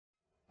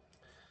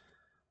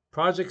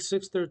Project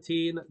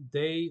 613,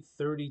 day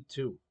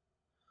 32.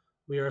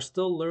 We are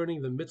still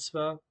learning the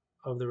mitzvah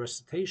of the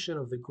recitation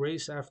of the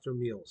grace after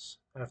meals.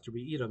 After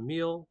we eat a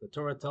meal, the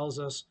Torah tells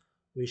us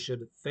we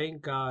should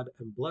thank God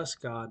and bless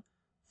God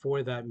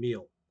for that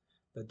meal.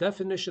 The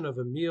definition of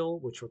a meal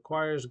which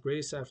requires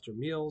grace after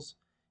meals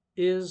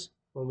is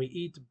when we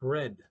eat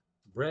bread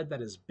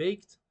that is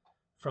baked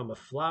from a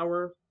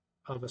flour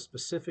of a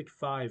specific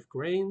 5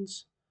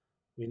 grains.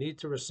 We need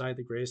to recite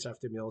the grace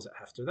after meals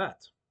after that.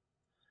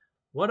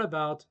 What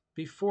about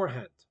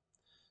beforehand?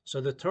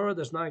 So the Torah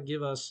does not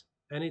give us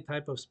any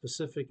type of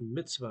specific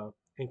mitzvah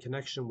in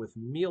connection with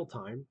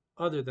mealtime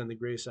other than the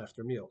grace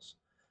after meals.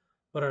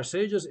 But our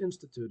sages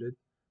instituted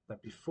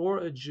that before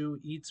a Jew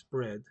eats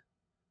bread,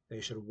 they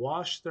should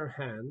wash their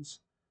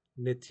hands,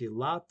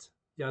 netilat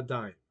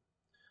yadayim.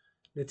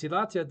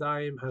 Netilat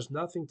yadayim has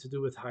nothing to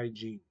do with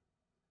hygiene.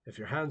 If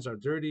your hands are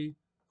dirty,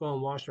 go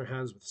and wash your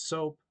hands with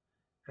soap,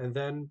 and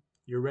then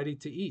you're ready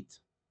to eat.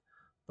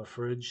 But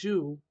for a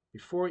Jew,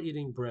 before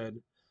eating bread,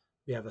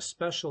 we have a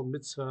special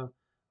mitzvah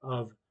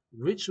of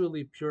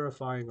ritually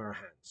purifying our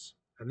hands.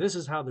 And this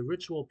is how the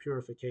ritual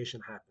purification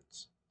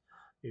happens.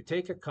 You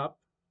take a cup,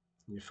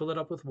 and you fill it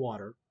up with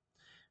water,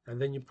 and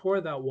then you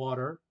pour that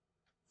water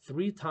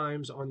 3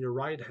 times on your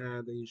right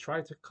hand, and you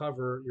try to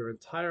cover your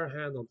entire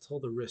hand until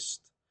the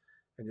wrist.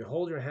 And you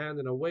hold your hand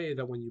in a way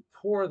that when you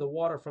pour the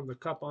water from the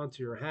cup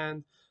onto your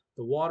hand,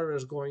 the water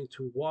is going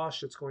to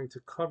wash, it's going to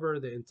cover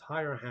the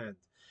entire hand.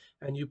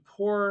 And you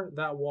pour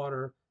that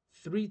water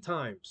 3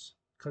 times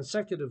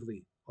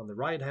consecutively on the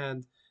right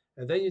hand,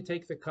 and then you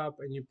take the cup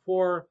and you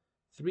pour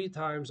 3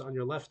 times on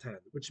your left hand,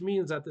 which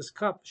means that this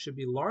cup should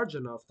be large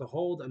enough to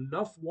hold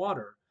enough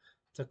water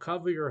to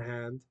cover your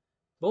hand,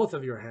 both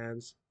of your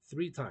hands,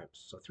 3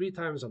 times. So 3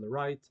 times on the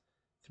right,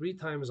 3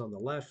 times on the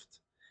left,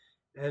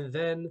 and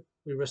then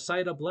we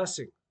recite a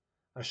blessing.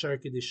 Asher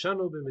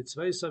kidishanu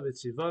b'mitzvaysa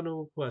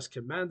v'tzivanu, who has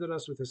commanded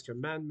us with his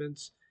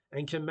commandments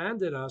and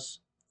commanded us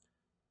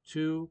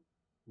to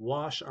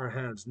wash our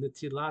hands.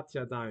 Netilat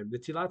yadayim.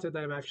 Netilat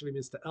yadayim actually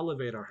means to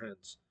elevate our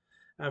hands.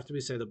 After we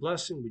say the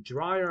blessing, we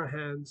dry our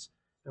hands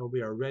and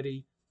we are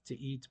ready to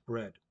eat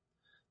bread.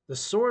 The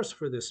source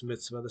for this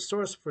mitzvah, the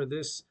source for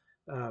this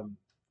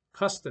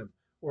custom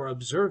or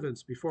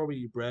observance before we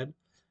eat bread,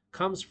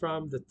 comes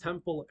from the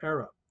temple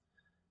era.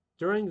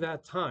 During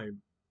that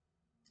time,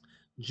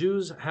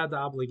 Jews had the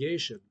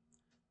obligation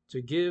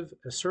to give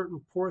a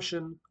certain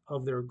portion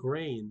of their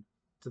grain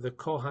to the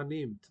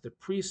Kohanim, to the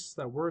priests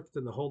that worked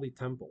in the Holy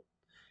Temple.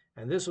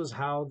 And this was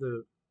how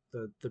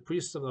the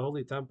priests of the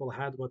Holy Temple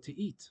had what to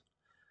eat.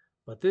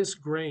 But this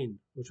grain,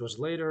 which was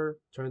later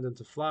turned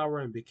into flour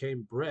and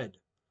became bread,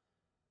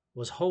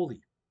 was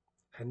holy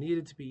and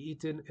needed to be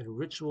eaten in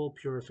ritual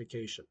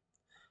purification.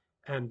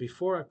 And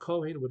before a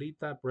Kohen would eat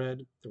that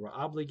bread, they were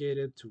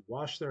obligated to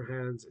wash their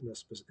hands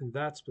in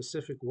that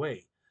specific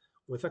way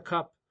with a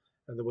cup,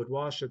 and they would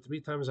wash it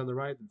 3 times on the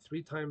right and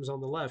 3 times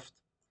on the left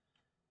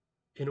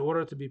in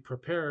order to be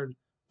prepared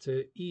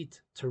to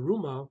eat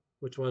teruma,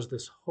 which was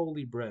this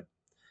holy bread.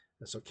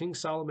 And so King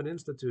Solomon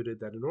instituted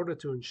that in order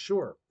to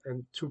ensure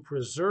and to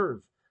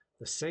preserve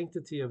the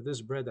sanctity of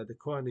this bread that the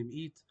Kohanim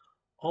eat,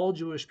 all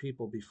Jewish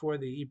people, before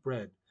they eat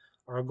bread,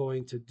 are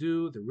going to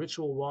do the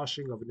ritual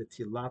washing of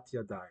Netilat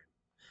Yadayim.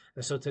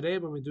 And so today,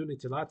 when we do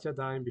Netilat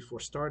Yadayim before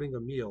starting a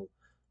meal,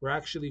 we're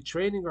actually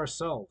training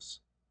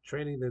ourselves,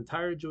 training the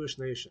entire Jewish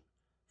nation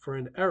for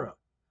an era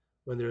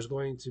when there's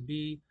going to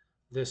be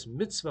this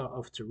mitzvah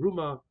of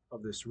teruma,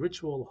 of this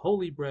ritual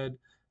holy bread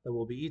that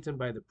will be eaten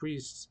by the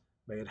priests.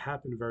 May it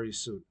happen very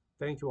soon.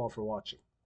 Thank you all for watching.